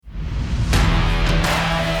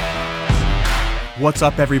What's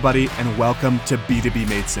up, everybody, and welcome to B2B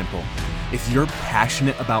Made Simple. If you're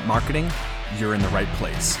passionate about marketing, you're in the right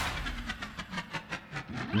place.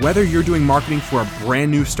 Whether you're doing marketing for a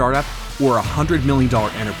brand new startup or a $100 million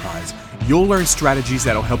enterprise, you'll learn strategies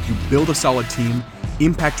that'll help you build a solid team,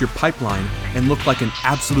 impact your pipeline, and look like an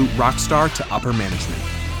absolute rock star to upper management.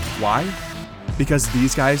 Why? Because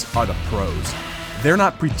these guys are the pros. They're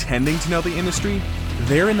not pretending to know the industry,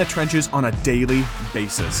 they're in the trenches on a daily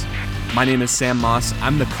basis. My name is Sam Moss.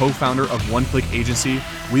 I'm the co-founder of One Click Agency.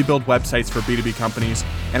 We build websites for B2B companies,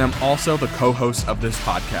 and I'm also the co-host of this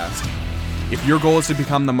podcast. If your goal is to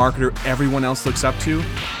become the marketer everyone else looks up to,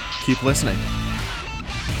 keep listening.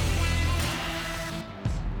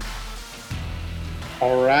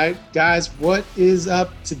 All right, guys, what is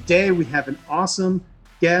up? Today we have an awesome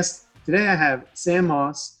guest. Today I have Sam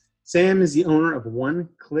Moss. Sam is the owner of One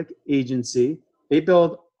Click Agency. They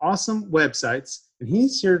build awesome websites, and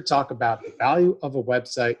he's here to talk about the value of a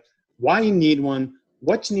website, why you need one,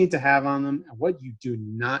 what you need to have on them, and what you do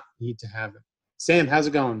not need to have them. Sam, how's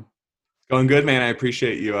it going? Going good, man. I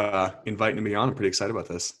appreciate you inviting me on. I'm pretty excited about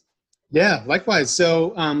this. Yeah, likewise.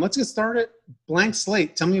 So let's get started. Blank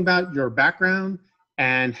slate. Tell me about your background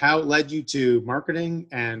and how it led you to marketing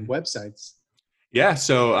and websites. Yeah,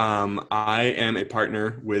 so I am a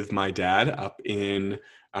partner with my dad up in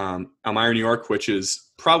Elmira, New York, which is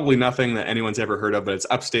probably nothing that anyone's ever heard of, but it's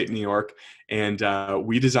upstate New York. And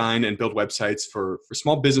we design and build websites for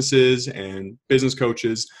small businesses and business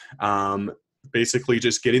coaches, basically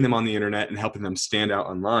just getting them on the internet and helping them stand out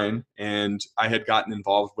online. And I had gotten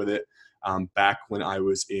involved with it back when I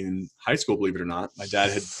was in high school, believe it or not. My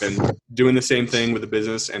dad had been doing the same thing with the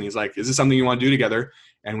business, and he's like, is this something you want to do together?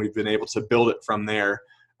 And we've been able to build it from there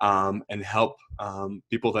and help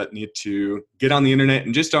people that need to get on the internet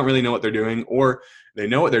and just don't really know what they're doing, or they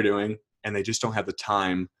know what they're doing and they just don't have the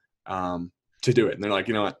time to do it. And they're like,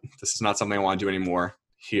 you know what, this is not something I want to do anymore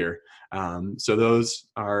here. So that's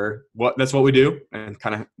what we do, and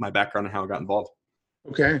kind of my background and how I got involved.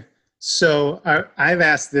 Okay. So I've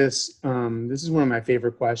asked this. This is one of my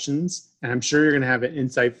favorite questions, and I'm sure you're going to have an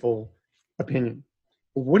insightful opinion.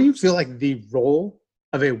 What do you feel like the role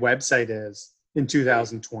of a website is in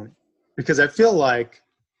 2020? Because I feel like,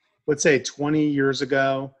 let's say 20 years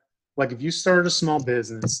ago, like if you started a small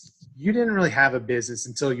business, you didn't really have a business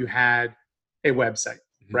until you had a website,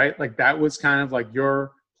 right? Like that was kind of like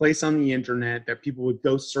your place on the internet that people would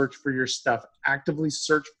go search for your stuff, actively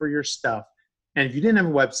search for your stuff. And if you didn't have a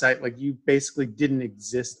website, like you basically didn't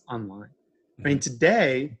exist online. I mean,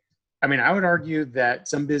 today, I would argue that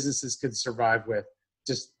some businesses could survive with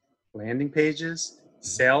just landing pages,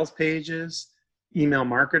 sales pages, email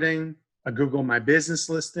marketing, a Google My Business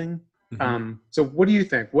listing. So what do you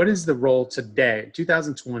think? What is the role today,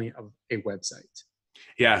 2020, of a website?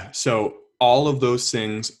 Yeah, so all of those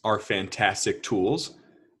things are fantastic tools,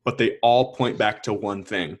 but they all point back to one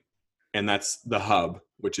thing, and that's the hub,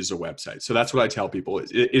 which is a website. So that's what I tell people.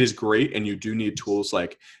 It is great, and you do need tools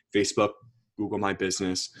like Facebook, Google My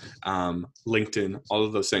Business, LinkedIn, all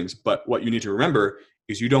of those things. But what you need to remember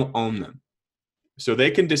is you don't own them. So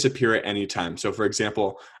they can disappear at any time. So for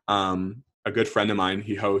example, a good friend of mine,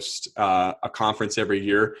 he hosts a conference every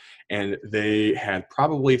year, and they had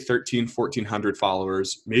probably 1,400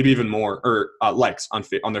 followers, maybe even more, or likes on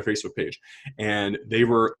their Facebook page. And they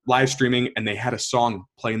were live streaming, and they had a song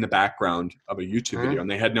play in the background of a YouTube video,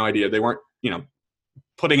 and they had no idea. They weren't,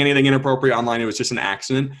 putting anything inappropriate online. It was just an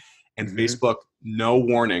accident. And Facebook, no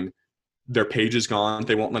warning, their page is gone.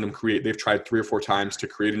 They won't let them create. They've tried 3 or 4 times to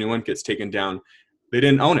create a new one, gets taken down. They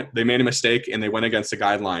didn't own it. They made a mistake, and they went against the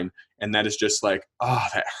guideline. And that is just like, oh,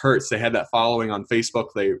 that hurts. They had that following on Facebook.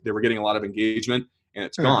 They were getting a lot of engagement, and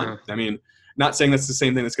it's gone. I mean, not saying that's the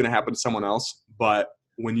same thing that's going to happen to someone else, but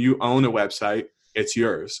when you own a website, it's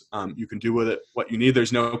yours. You can do with it what you need.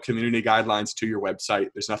 There's no community guidelines to your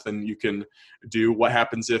website. There's nothing you can do. What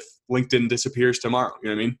happens if LinkedIn disappears tomorrow? You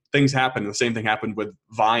know what I mean? Things happen. The same thing happened with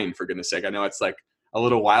Vine, for goodness sake. I know it's like a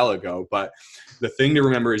little while ago, but the thing to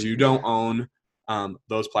remember is you don't own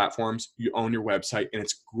those platforms. You own your website, and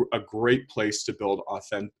it's a great place to build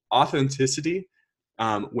authenticity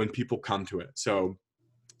when people come to it. So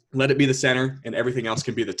let it be the center, and everything else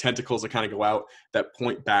can be the tentacles that kind of go out that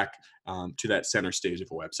point back to that center stage of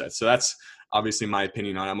a website. So that's obviously my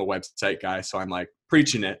opinion on it. I'm a website guy, so I'm like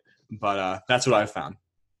preaching it, but that's what I've found.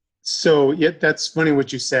 So yeah, that's funny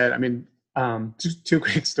what you said. I mean, two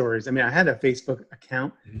quick stories. I mean, I had a Facebook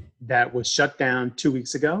account that was shut down 2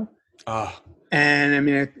 weeks ago. And I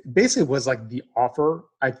mean, it basically was like the offer,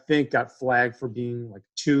 I think, got flagged for being like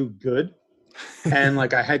too good. And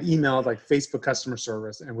like I had emailed like Facebook customer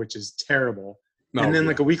service, and which is terrible. And No, then yeah.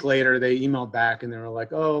 like a week later, they emailed back and they were like,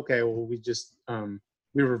 "Oh, okay. Well, we just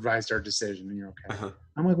we revised our decision, and you're okay." Uh-huh.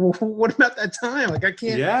 I'm like, "Well, what about that time? Like, I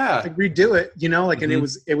can't Yeah. like redo it, you know?" Like, and Hmm.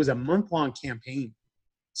 it was a month-long campaign.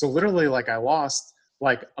 So literally, like, I lost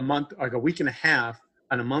like a month, like a week and a half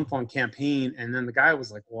on a month-long campaign, and then the guy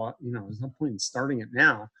was like, "Well, you know, there's no point in starting it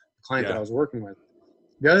now." The client that I Yeah. was working with.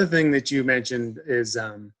 The other thing that you mentioned is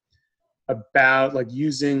about like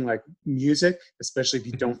using like music, especially if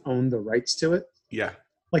you Hmm. don't own the rights to it. Yeah.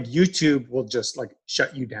 Like YouTube will just like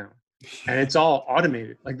shut you down, and it's all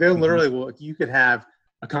automated. Like they're Hmm. literally will. You could have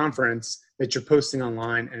a conference that you're posting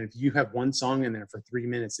online, and if you have one song in there for 3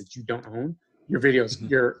 minutes that you don't own, your videos,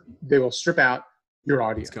 Hmm. they will strip out your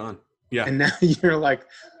audio, It's gone. Yeah. and now you're like,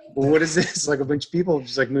 well, what is this? Like a bunch of people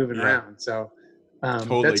just like moving Yeah. around. So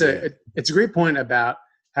Totally that's get it. it's a great point about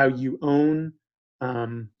how you own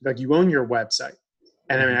like you own your website.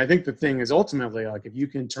 And I mean, Hmm. I think the thing is ultimately like if you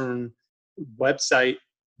can turn website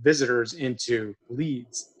visitors into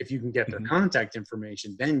leads, if you can get their Hmm. contact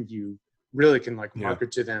information, then you really can like Yeah.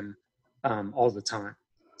 market to them all the time.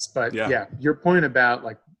 But Yeah. yeah, your point about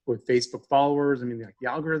like with Facebook followers, I mean, like the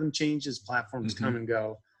algorithm changes, platforms Hmm. come and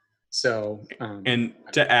go. So And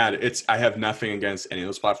to add, I have nothing against any of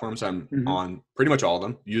those platforms. I'm mhm, on pretty much all of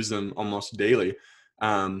them, use them almost daily.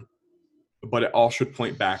 Um, but it all should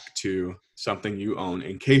point back to something you own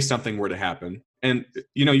in case something were to happen. And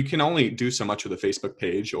you can only do so much with a Facebook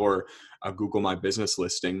page or a Google My Business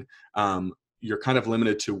listing. You're kind of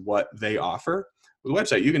limited to what they offer. With a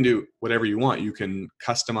website, you can do whatever you want. You can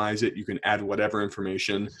customize it. You can add whatever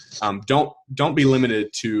information. Don't be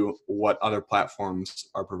limited to what other platforms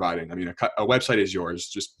are providing. I mean, a website is yours,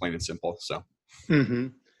 just plain and simple. So.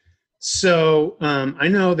 mhm. So I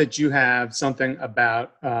know that you have something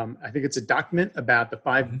about, I think it's a document about the Mhm.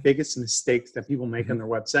 5 biggest mistakes that people make on Mhm. their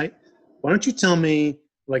website. Why don't you tell me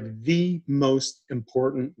like the most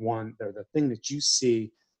important one or the thing that you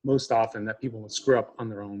see most often that people will screw up on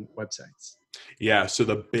their own websites? Yeah. So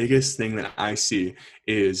the biggest thing that I see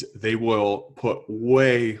is they will put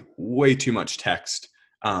way, way too much text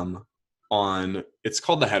um, on. It's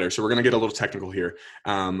called the header. So we're going to get a little technical here.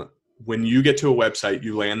 When you get to a website,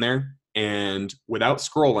 you land there, and without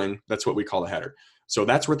scrolling, that's what we call the header. So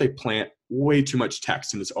that's where they plant way too much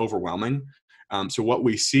text, and it's overwhelming. So what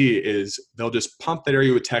we see is they'll just pump that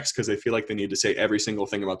area with text because they feel like they need to say every single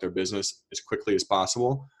thing about their business as quickly as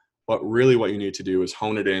possible. But really, what you need to do is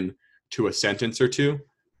hone it in to a sentence or two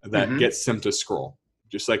that Hmm. gets them to scroll,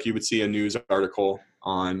 just like you would see a news article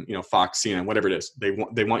on Fox, CNN, whatever it is. They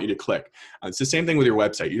want you to click. It's the same thing with your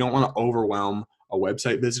website. You don't want to overwhelm a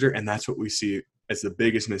website visitor, and that's what we see as the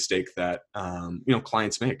biggest mistake that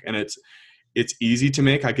clients make. And it's easy to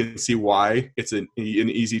make. I can see why it's an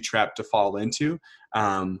easy trap to fall into.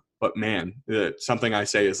 But man, something I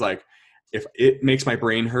say is like, if it makes my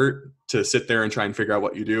brain hurt to sit there and try and figure out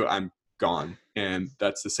what you do, I'm gone. And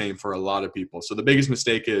that's the same for a lot of people. So the biggest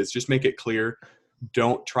mistake is just make it clear.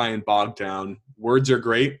 Don't try and bog down. Words are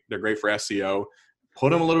great. They're great for SEO.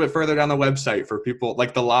 Put them a little bit further down the website for people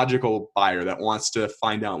like the logical buyer that wants to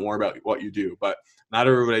find out more about what you do. But not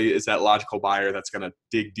everybody is that logical buyer that's going to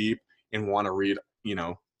dig deep and want to read,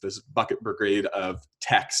 this bucket brigade of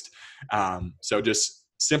text. So just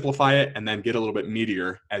simplify it and then get a little bit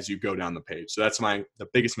meatier as you go down the page. So that's the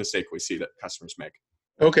biggest mistake we see that customers make.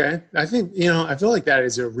 Okay. I think, I feel like that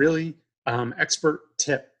is a really expert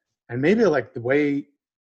tip. And maybe like the way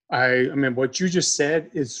I mean, what you just said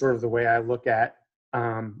is sort of the way I look at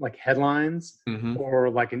like headlines Mm-hmm. or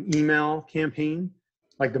like an email campaign.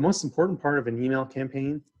 Like the most important part of an email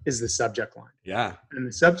campaign is the subject line. Yeah. And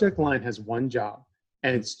the subject line has one job,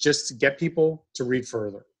 and Mm-hmm. it's just to get people to read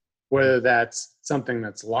further, Mm-hmm. whether that's something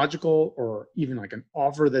that's logical or even like an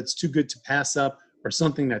offer that's too good to pass up or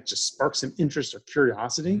something that just sparks some interest or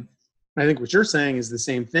curiosity. Mm-hmm. I think what you're saying is the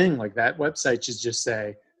same thing. Like that website should just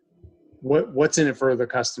say, what's in it for the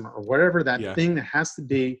customer or whatever that Yeah. thing that has to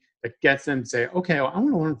be that gets them to say, okay, well, I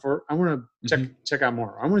want to Mm-hmm. check out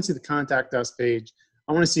more. I want to see the contact us page.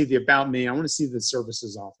 I want to see the about me. I want to see the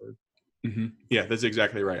services offered. Mm-hmm. Yeah, that's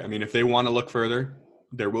exactly right. I mean, if they want to look further,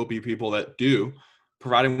 there will be people that do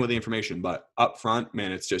provide them with the information, but up front,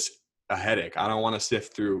 man, it's just a headache. I don't want to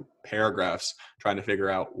sift through paragraphs trying to figure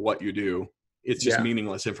out what you do. It's just Yeah.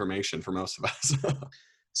 meaningless information for most of us.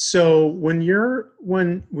 So when you're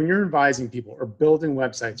advising people or building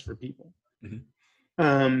websites for people,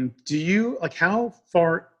 Mhm. do you like how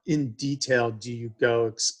far in detail do you go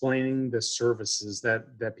explaining the services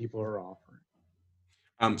that people are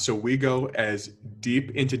offering? So we go as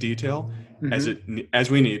deep into detail Hmm. as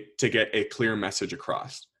we need to get a clear message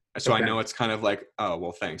across. So I Okay. know it's kind of like, oh,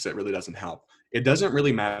 well, thanks. That really doesn't help. It doesn't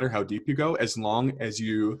really matter how deep you go as long as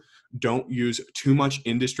you don't use too much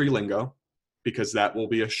industry lingo, because that will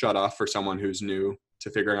be a shut off for someone who's new to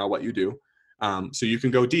figuring out what you do. So you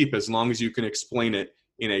can go deep as long as you can explain it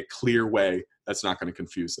in a clear way that's not going to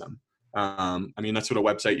confuse them. I mean, that's what a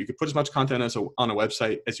website, you could put as much content on a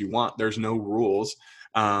website as you want. There's no rules.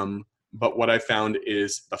 But what I found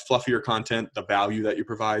is the fluffier content, the value that you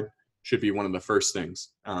provide should be one of the first things,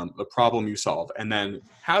 the problem you solve. And then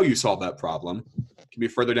how you solve that problem can be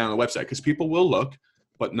further down the website, because people will look,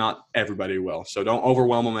 but not everybody will. So don't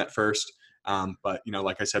overwhelm them at first. But, you know,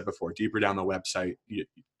 like I said before, deeper down the website, you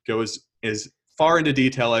go as far into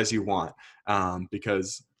detail as you want,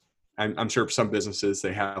 because I'm sure for some businesses,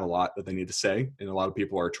 they have a lot that they need to say, and a lot of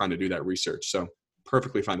people are trying to do that research. So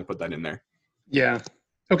perfectly fine to put that in there. Yeah.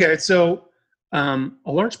 Okay. So a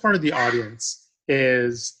large part of the audience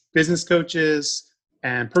is business coaches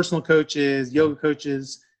and personal coaches, yoga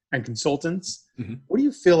coaches, and consultants. Mm-hmm. What do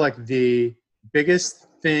you feel like the biggest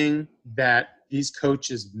thing that these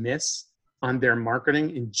coaches miss on their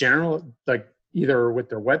marketing in general, like either with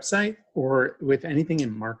their website or with anything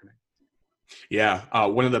in marketing? Yeah.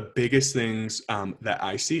 One of the biggest things that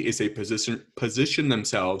I see is they position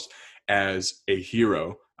themselves as a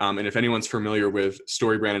hero. And if anyone's familiar with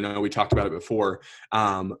StoryBrand, I know we talked about it before,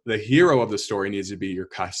 the hero of the story needs to be your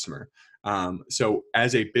customer. So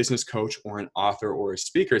as a business coach or an author or a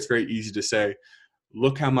speaker, it's very easy to say,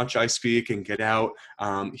 look how much I speak and get out.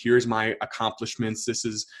 Here's my accomplishments.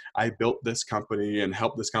 I built this company and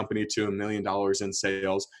helped this company to $1 million in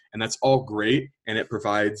sales. And that's all great. And it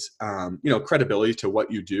provides, credibility to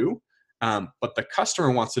what you do. But the customer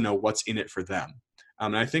wants to know what's in it for them.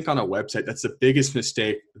 And I think on a website, that's the biggest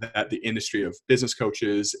mistake that the industry of business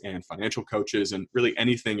coaches and financial coaches and really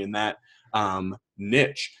anything in that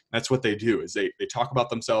niche, that's what they do, is they talk about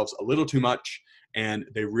themselves a little too much, and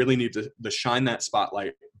they really need to shine that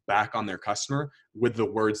spotlight back on their customer with the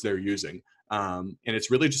words they're using. And it's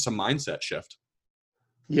really just a mindset shift.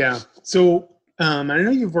 Yeah. So I know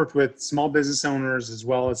you've worked with small business owners as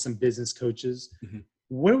well as some business coaches. Mm-hmm.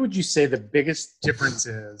 What would you say the biggest difference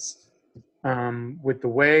is with the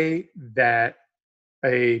way that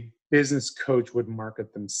a business coach would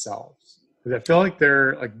market themselves? Because I feel like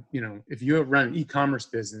they're like, if you run an e-commerce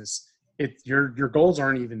business, your goals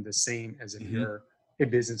aren't even the same as if you're a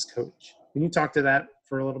business coach. Can you talk to that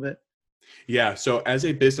for a little bit? Yeah. So as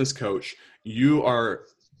a business coach, you are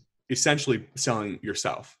essentially selling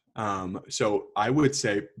yourself. So I would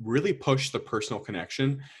say really push the personal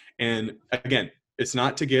connection. And again, it's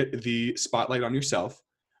not to get the spotlight on yourself,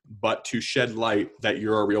 but to shed light that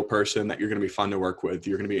you're a real person, that you're going to be fun to work with,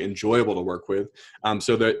 you're going to be enjoyable to work with.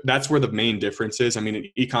 So that's where the main difference is. I mean, an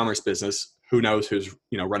e-commerce business, who knows who's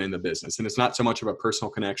running the business, and it's not so much of a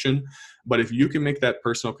personal connection. But if you can make that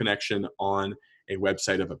personal connection on a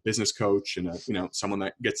website of a business coach and someone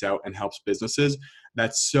that gets out and helps businesses,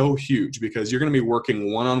 that's so huge, because you're going to be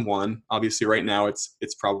working one-on-one. Obviously right now it's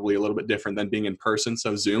probably a little bit different than being in person,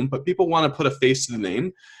 so Zoom, but people want to put a face to the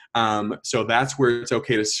name. So that's where it's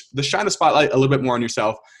okay to shine the spotlight a little bit more on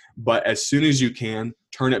yourself, but as soon as you can,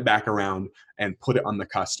 turn it back around and put it on the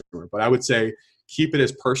customer. But I would say keep it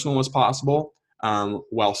as personal as possible,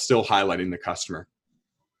 while still highlighting the customer.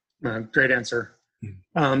 Great answer.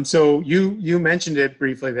 So you mentioned it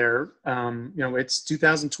briefly there. It's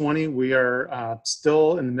 2020. We are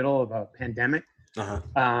still in the middle of a pandemic.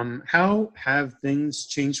 Uh-huh. How have things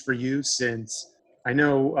changed for you since? I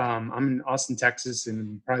know I'm in Austin, Texas,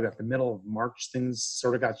 and probably about the middle of March, things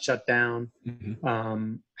sort of got shut down.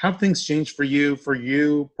 Mm-hmm. How have things changed for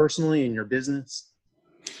you personally in your business?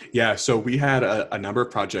 Yeah, so we had a number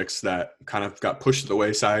of projects that kind of got pushed to the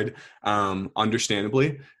wayside,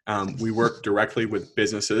 understandably. We work directly with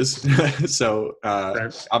businesses, so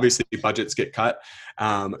obviously budgets get cut.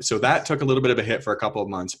 So that took a little bit of a hit for a couple of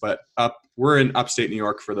months, but we're in upstate New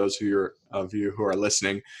York, for those of you who are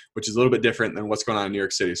listening, which is a little bit different than what's going on in New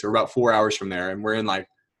York City. So we're about 4 hours from there, and we're in like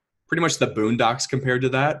pretty much the boondocks compared to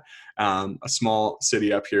that, a small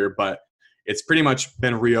city up here, but it's pretty much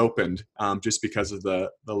been reopened just because of the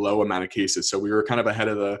low amount of cases. So we were kind of ahead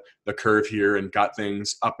of the curve here and got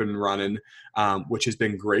things up and running, which has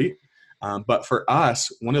been great. But for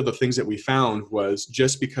us, one of the things that we found was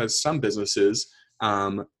just because some businesses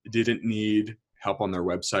didn't need help on their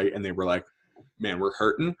website and they were like, man, we're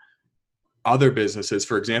hurting. Other businesses,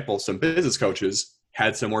 for example, some business coaches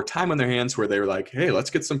had some more time on their hands where they were like, hey, let's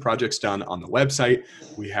get some projects done on the website.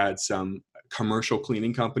 We had some commercial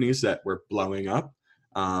cleaning companies that were blowing up.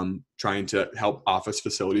 trying to help office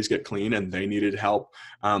facilities get clean, and they needed help.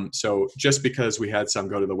 So just because we had some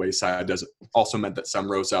go to the wayside doesn't also meant that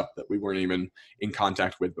some rose up that we weren't even in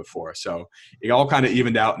contact with before. So it all kind of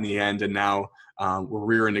evened out in the end, and now we're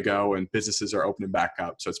rearing to go, and businesses are opening back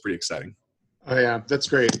up. So it's pretty exciting. Oh yeah, that's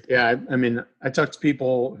great. Yeah, I mean, I talk to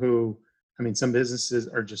people who, I mean, some businesses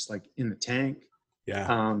are just like in the tank.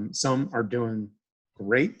 Yeah. Some are doing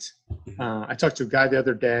great. I talked to a guy the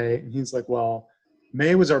other day, and he's like, "Well,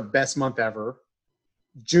 May was our best month ever.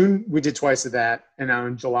 June we did twice of that, and now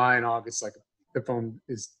in July and August, like the phone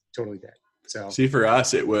is totally dead." So see, for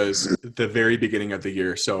us, it was the very beginning of the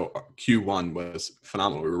year. So Q1 was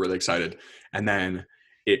phenomenal. We were really excited, and then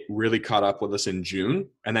it really caught up with us in June,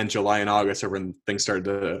 and then July and August are when things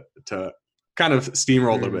started to kind of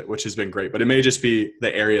steamroll a little bit, which has been great. But it may just be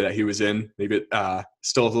the area that he was in. Maybe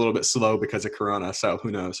still a little bit slow because of Corona. So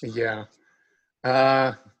who knows? Yeah.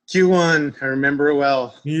 Q1, I remember it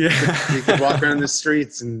well. Yeah. We could walk around the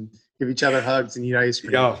streets and give each other hugs and eat ice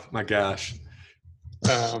cream. Oh my gosh.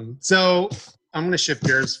 So I'm going to shift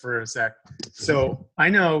gears for a sec. So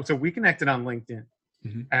we connected on LinkedIn.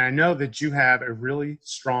 Mm-hmm. And I know that you have a really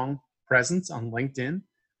strong presence on LinkedIn.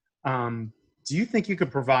 Do you think you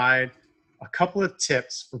could provide a couple of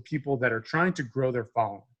tips for people that are trying to grow their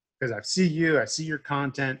following? Because I see your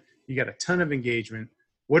content, you got a ton of engagement.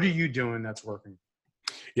 What are you doing that's working?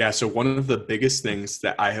 Yeah, so one of the biggest things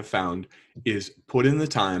that I have found is put in the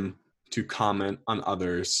time to comment on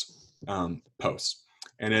others' posts.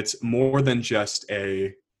 And it's more than just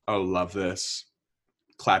oh, love this,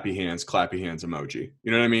 clappy hands emoji.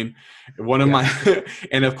 You know what I mean? One of my,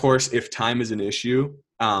 and of course, if time is an issue,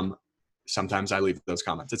 sometimes I leave those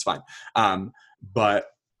comments. It's fine. But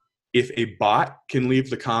if a bot can leave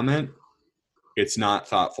the comment, it's not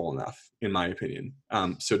thoughtful enough, in my opinion.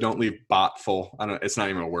 So don't leave botful. It's not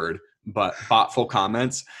even a word, but botful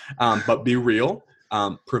comments. But be real.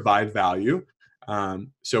 Provide value.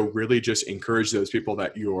 So really just encourage those people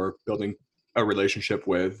that you're building a relationship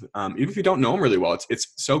with, even if you don't know them really well.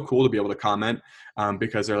 It's so cool to be able to comment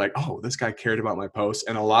because they're like, oh, this guy cared about my post.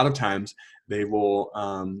 And a lot of times they will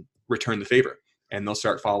return the favor and they'll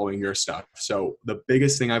start following your stuff. So the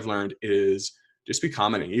biggest thing I've learned is just be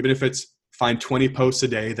commenting, even if it's find 20 posts a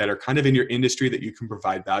day that are kind of in your industry that you can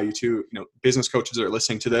provide value to. You know, business coaches that are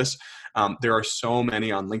listening to this. There are so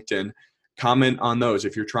many on LinkedIn. Comment on those.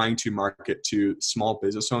 If you're trying to market to small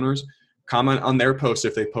business owners, comment on their posts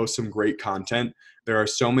if they post some great content. There are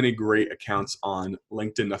so many great accounts on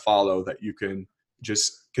LinkedIn to follow that you can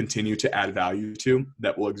just continue to add value to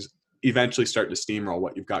that will eventually start to steamroll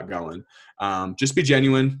what you've got going. Just be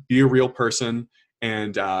genuine, be a real person,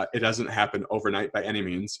 and it doesn't happen overnight by any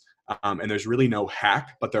means. And there's really no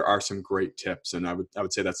hack, but there are some great tips. And I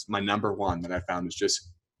would say that's my number one that I found is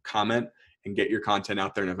just comment and get your content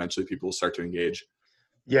out there, and eventually people will start to engage.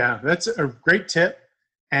 Yeah, that's a great tip.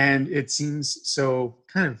 And it seems so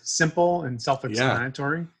kind of simple and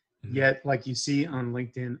self-explanatory. Yeah. Yet, like you see on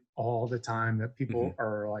LinkedIn all the time that people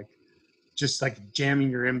are like, just like jamming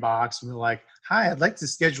your inbox and they're like, hi, I'd like to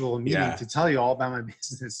schedule a meeting to tell you all about my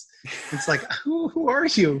business. It's like, who are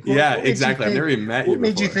you? Exactly. I've never even met you. What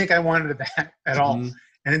made you think I wanted that at all?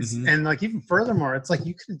 And it's and like even furthermore, it's like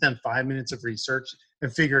you could have done 5 minutes of research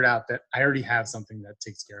and figured out that I already have something that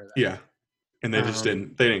takes care of that. Yeah. And they just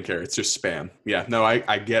didn't care. It's just spam. Yeah. No,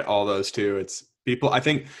 I get all those too. It's I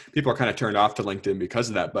think people are kind of turned off to LinkedIn because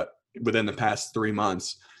of that. But within the past 3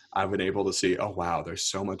 months, I've been able to see, oh, wow, there's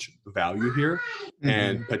so much value here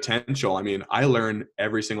and potential. I mean, I learn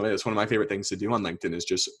every single day. That's one of my favorite things to do on LinkedIn is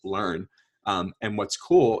just learn. And what's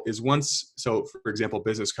cool is so for example,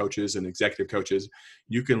 business coaches and executive coaches,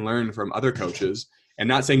 you can learn from other coaches, and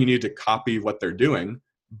not saying you need to copy what they're doing,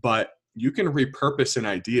 but you can repurpose an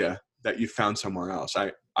idea that you found somewhere else.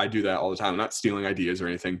 I do that all the time. I'm not stealing ideas or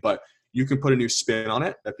anything, but you can put a new spin on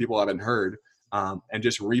it that people haven't heard and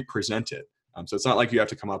just represent it. So it's not like you have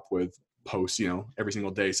to come up with posts, every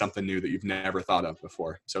single day, something new that you've never thought of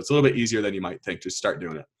before. So it's a little bit easier than you might think. Just start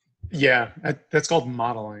doing it. Yeah. That's called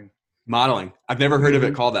modeling. Modeling. I've never heard of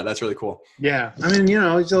it called that. That's really cool. Yeah. I mean,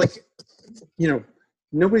 it's like,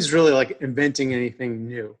 nobody's really like inventing anything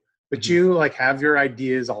new, but you like have your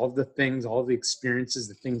ideas, all of the things, all of the experiences,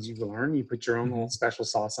 the things you've learned, you put your own little special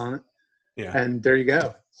sauce on it. Yeah. And there you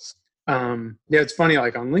go. It's funny,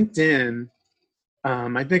 like on LinkedIn,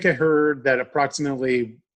 I think I heard that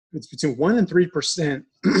approximately it's between 1% and 3%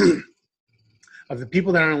 of the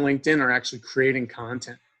people that are on LinkedIn are actually creating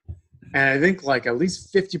content. And I think like at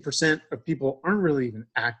least 50% of people aren't really even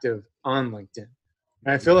active on LinkedIn.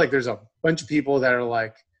 And I feel like there's a bunch of people that are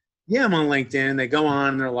like, yeah, I'm on LinkedIn. They go on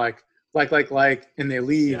and they're like, and they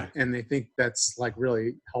leave Yeah. and they think that's like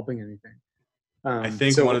really helping anything. I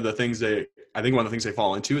think So one of the things they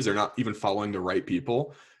fall into is they're not even following the right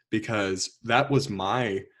people, because that was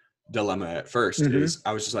my dilemma at first. mhm, Is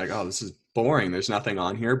I was just like, oh, this is boring. There's nothing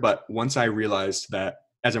on here. But once I realized that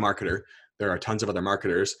as a marketer, there are tons of other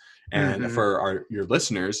marketers, and mhm, for your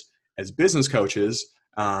listeners as business coaches,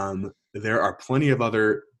 there are plenty of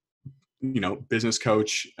other, business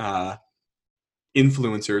coach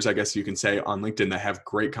influencers, I guess you can say, on LinkedIn that have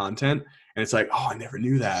great content. And it's like, oh, I never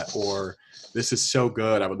knew that. Or this is so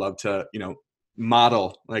good. I would love to,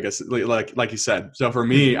 model, I guess, like you said. So for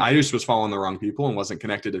me, mhm. I just was following the wrong people and wasn't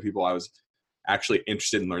connected to people I was actually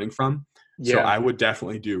interested in learning from. So Yeah. I would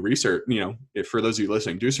definitely do research, if for those of you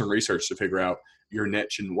listening, do some research to figure out your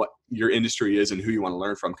niche and what your industry is and who you want to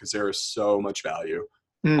learn from, because there is so much value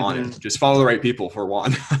on it. Mhm. Just follow the right people for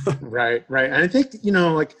one. Right, right. And I think,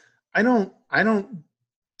 like I don't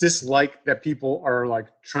dislike that people are like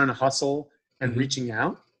trying to hustle and Hmm. reaching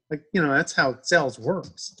out. Like, that's how sales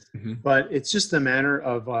works. Hmm. But it's just a matter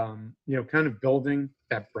of kind of building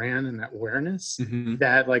that brand and that awareness, Hmm.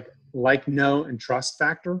 that like, know, and trust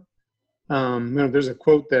factor. There's a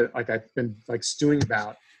quote that like I've been like stewing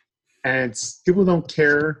about, and it's people don't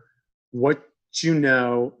care what you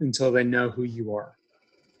know until they know who you are.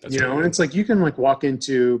 That's very And good. it's like you can like walk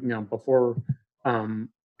into, before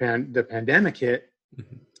and the pandemic hit,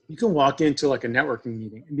 Hmm. you can walk into like a networking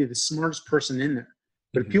meeting and be the smartest person in there.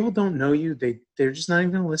 But if Hmm. people don't know you, they're just not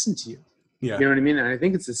even going to listen to you. Yeah. You know what I mean? And I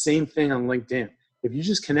think it's the same thing on LinkedIn. If you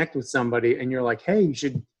just connect with somebody and you're like, hey, you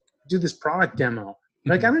should do this product demo.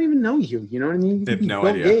 Like, I Hmm. don't even know you. You know what I mean? You They could have be no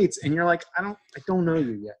Bill idea. Gates and you're like, I don't know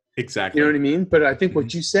you yet. You know Exactly. what I mean? But I think Hmm.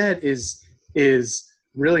 what you said is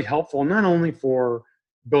really helpful, not only for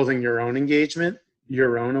building your own engagement,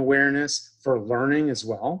 your own awareness, for learning as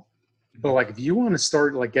well. But like if you want to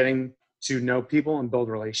start like getting to know people and build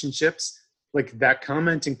relationships, like that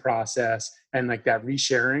commenting process and like that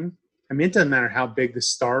resharing. I mean, it doesn't matter how big the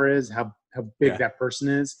star is, how big Yeah. that person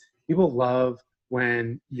is. People love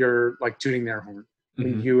when you're like tooting their horn,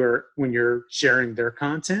 Hmm. when you're sharing their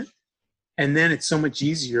content. And then it's so much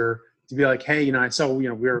easier to be like, hey, I saw, we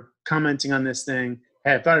were commenting on this thing.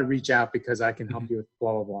 Hey, I thought I'd reach out because I can help Hmm. you with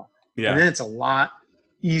blah, blah, blah. And Yeah. then it's a lot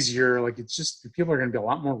easier. Like it's just, people are going to be a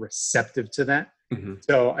lot more receptive to that. Hmm.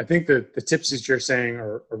 So I think that the tips that you're saying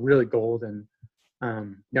are really gold. And,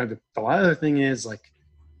 the other thing is like,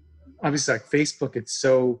 obviously like Facebook, it's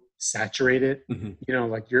so saturated, Hmm.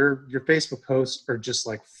 like your Facebook posts are just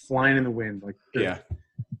like flying in the wind. Like Yeah.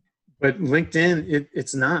 but LinkedIn,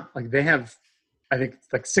 it's not like they have, I think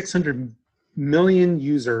like 600 million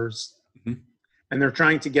users, Hmm. and they're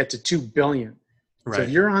trying to get to 2 billion. So if Right.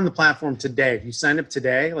 you're on the platform today, if you sign up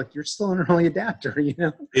today, like you're still an early adapter,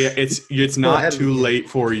 It's still not ahead of the too game. late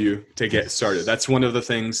for you to get started. That's one of the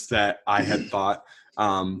things that I had thought.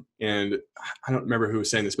 And I don't remember who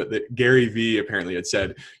was saying this, but Gary Vee apparently had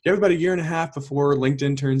said, you have about a year and a half before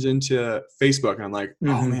LinkedIn turns into Facebook. And I'm like,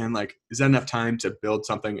 oh Hmm. man, like, is that enough time to build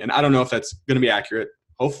something? And I don't know if that's going to be accurate.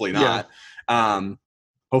 Hopefully Yeah. not. Um,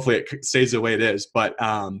 Hopefully it stays the way it is. But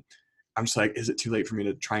I'm just like, is it too late for me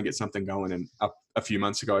to try and get something going? And a few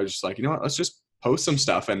months ago, I was just like, you know what, let's just post some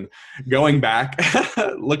stuff. And going back,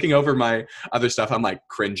 looking over my other stuff, I'm like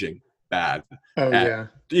cringing bad Oh at yeah.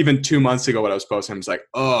 even 2 months ago what I was posting. I was like,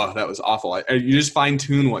 oh, that was awful. You just fine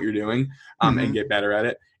tune what you're doing and Hmm. get better at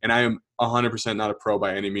it. And I am 100% not a pro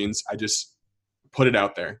by any means. I just put it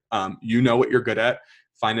out there. You know what you're good at.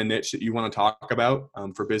 Find a niche that you want to talk about.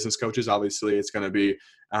 For business coaches, obviously, it's going to be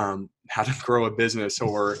how to grow a business,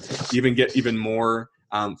 or even get even more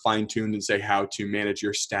fine-tuned and say how to manage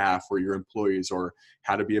your staff or your employees, or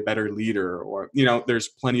how to be a better leader, or there's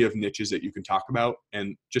plenty of niches that you can talk about,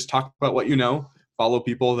 and just talk about what you know. Follow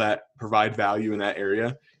people that provide value in that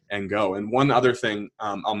area and go. And one other thing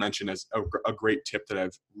I'll mention as a great tip that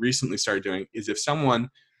I've recently started doing is, if someone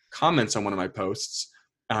comments on one of my posts,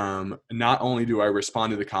 not only do I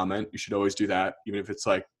respond to the comment, you should always do that, even if it's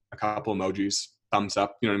like a couple emojis, thumbs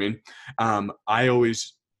up, you know what I mean? I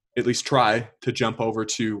always at least try to jump over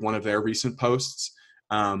to one of their recent posts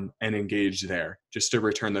and engage there, just to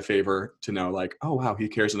return the favor, to know like, oh, wow, he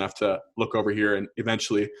cares enough to look over here. And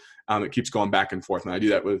eventually it keeps going back and forth. And I do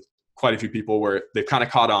that with quite a few people where they've kind of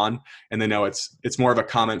caught on and they know it's more of a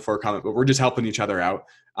comment for a comment, but we're just helping each other out.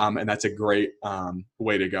 And that's a great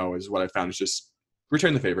way to go, is what I found, is just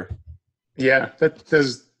return the favor. Yeah.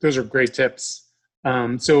 Those are great tips.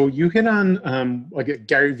 So you hit on like a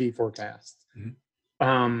Gary V forecast.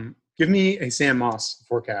 Mhm. Give me a Sam Moss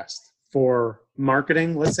forecast for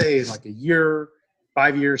marketing. Let's say like a year,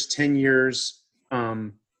 5 years, 10 years.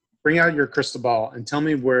 Bring out your crystal ball and tell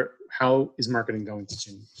me how is marketing going to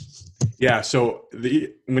change? Yeah. So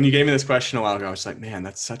when you gave me this question a while ago, I was like, man,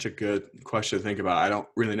 that's such a good question to think about. I don't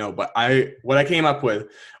really know, but what I came up with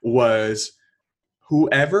was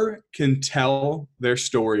whoever can tell their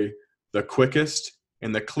story the quickest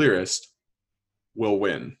and the clearest will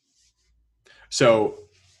win. So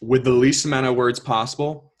with the least amount of words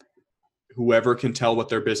possible, whoever can tell what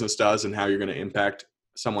their business does and how you're going to impact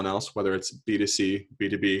someone else, whether it's B2C,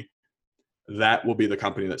 B2B, that will be the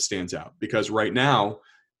company that stands out. Because right now,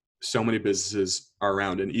 so many businesses are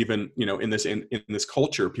around, and even in this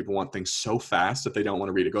culture, people want things so fast that they don't want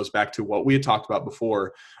to read. It goes back to what we had talked about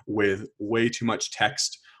before with way too much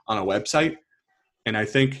text on a website. And I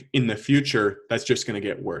think in the future, that's just going to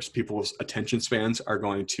get worse. People's attention spans are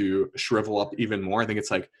going to shrivel up even more. I think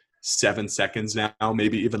it's like 7 seconds now,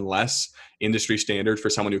 maybe even less, industry standard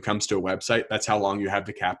for someone who comes to a website. That's how long you have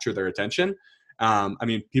to capture their attention.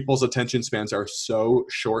 People's attention spans are so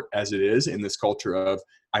short as it is in this culture of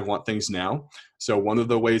I want things now. So one of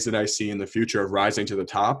the ways that I see in the future of rising to the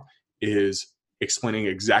top is explaining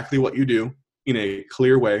exactly what you do in a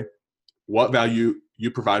clear way, what value you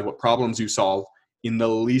provide, what problems you solve in the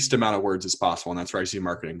least amount of words as possible. And that's where I see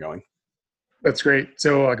marketing going. That's great.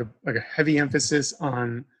 So like a heavy emphasis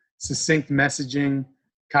on succinct messaging,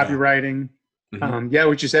 copywriting. Yeah.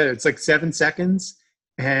 What you said, it's like 7 seconds.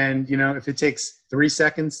 And, if it takes 3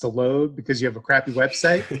 seconds to load because you have a crappy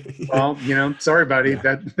website, well, sorry, buddy,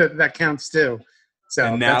 that counts too. So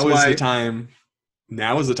and now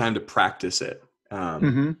is the time to practice it.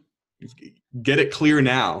 Get it clear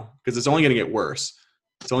now, because it's only going to get worse.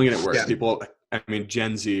 It's only going to get worse. Yeah. People,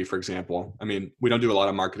 Gen Z, for example, we don't do a lot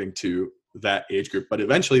of marketing to that age group, but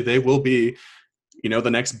eventually they will be,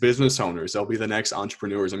 the next business owners. They'll be the next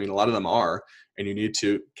entrepreneurs. A lot of them are, and you need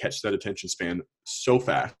to catch that attention span so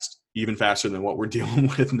fast, even faster than what we're dealing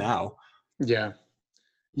with now. Yeah.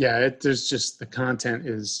 Yeah. There's just, the content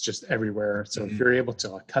is just everywhere. So if you're able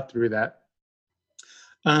to cut through that.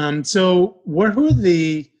 So who are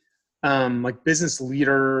the business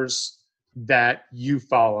leaders that you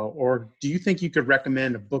follow, or do you think you could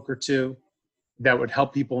recommend a book or two that would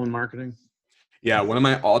help people in marketing? Yeah, one of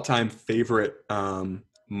my all-time favorite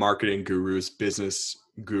marketing gurus, business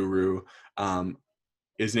guru,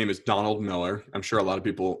 his name is Donald Miller. I'm sure a lot of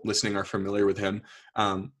people listening are familiar with him.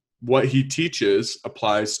 What he teaches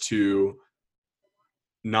applies to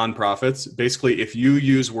nonprofits. Basically, if you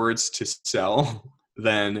use words to sell,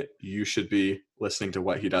 then you should be listening to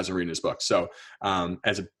what he does and reading his book. So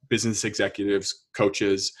as a business executives,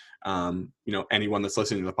 coaches, anyone that's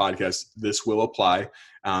listening to the podcast, this will apply.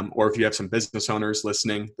 Or if you have some business owners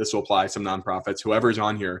listening, this will apply. Some nonprofits, whoever's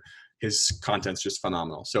on here, his content's just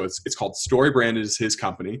phenomenal. So it's called StoryBrand is his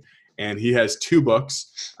company. And he has 2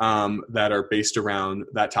 books that are based around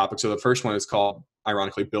that topic. So the first one is called,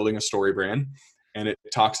 ironically, Building a Story Brand. And it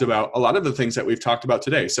talks about a lot of the things that we've talked about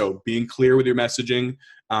today. So being clear with your messaging,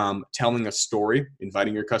 telling a story,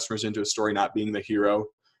 inviting your customers into a story, not being the hero,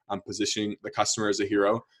 positioning the customer as a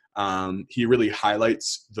hero. He really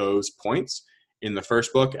highlights those points in the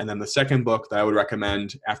first book. And then the second book that I would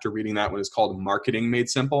recommend after reading that one is called Marketing Made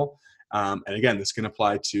Simple. And again, this can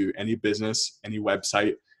apply to any business, any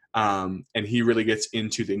website. And he really gets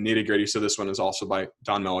into the nitty gritty. So this one is also by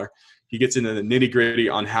Don Miller. He gets into the nitty gritty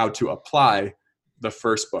on how to apply the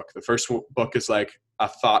first book. The first book is like a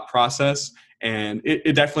thought process, and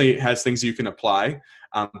it definitely has things you can apply.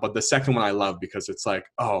 But the second one I love because it's like,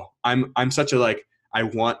 I'm such a I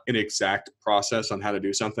want an exact process on how to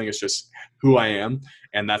do something. It's just who I am.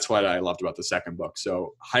 And that's what I loved about the second book.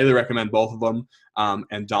 So highly recommend both of them.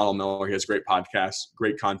 And Donald Miller, he has great podcasts,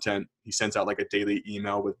 great content. He sends out a daily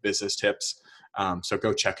email with business tips. So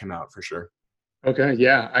go check him out for sure. Okay.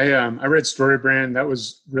 Yeah. I read StoryBrand. That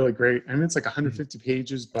was really great. It's like 150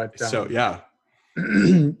 pages, but yeah,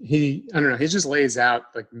 he just lays out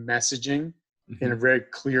messaging in a very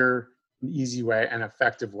clear and easy way and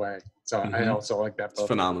effective way. So I also like that book. It's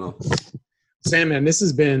phenomenal. Sam, man, this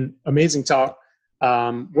has been amazing talk.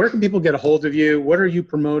 Where can people get a hold of you? What are you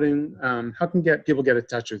promoting? How can people get in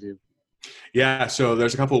touch with you? Yeah, so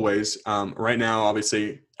there's a couple of ways. Right now,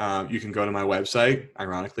 obviously, you can go to my website,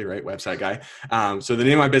 ironically, right? Website guy. So the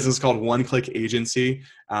name of my business is called One Click Agency.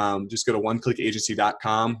 Just go to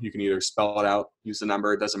oneclickagency.com. You can either spell it out, use the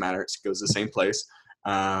number, it doesn't matter. It goes to the same place.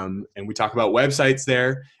 And we talk about websites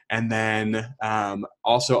there. And then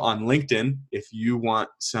also on LinkedIn, if you want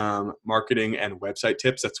some marketing and website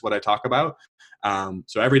tips, that's what I talk about.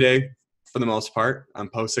 So every day, for the most part, I'm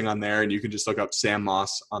posting on there, and you can just look up Sam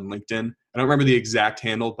Moss on LinkedIn. I don't remember the exact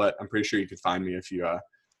handle, but I'm pretty sure you could find me if you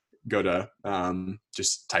go to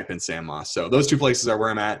just type in Sam Moss. So those two places are where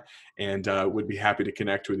I'm at, and would be happy to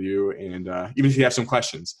connect with you. And even if you have some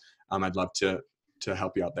questions, I'd love to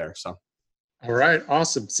help you out there. So. All right.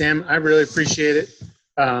 Awesome. Sam, I really appreciate it.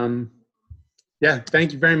 Thank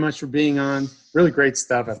you very much for being on. Really great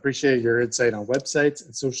stuff. I appreciate your insight on websites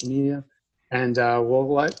and social media. And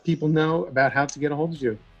we'll let people know about how to get a hold of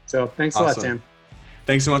you. So thanks a lot, Sam.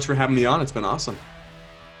 Thanks so much for having me on. It's been awesome.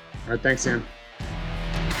 All right. Thanks, Sam.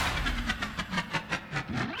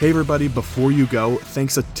 Hey, everybody. Before you go,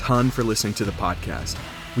 thanks a ton for listening to the podcast.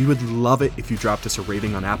 We would love it if you dropped us a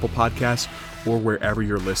rating on Apple Podcasts or wherever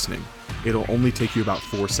you're listening. It'll only take you about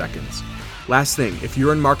 4 seconds. Last thing, if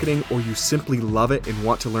you're in marketing or you simply love it and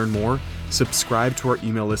want to learn more, subscribe to our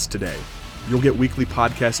email list today. You'll get weekly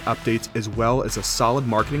podcast updates as well as a solid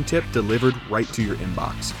marketing tip delivered right to your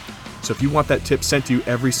inbox. So if you want that tip sent to you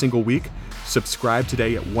every single week, subscribe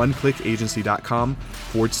today at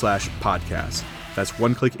oneclickagency.com/podcast. That's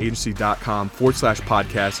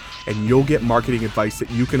oneclickagency.com/podcast, and you'll get marketing advice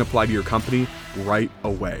that you can apply to your company right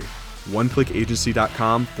away.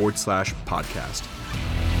 oneclickagency.com/podcast.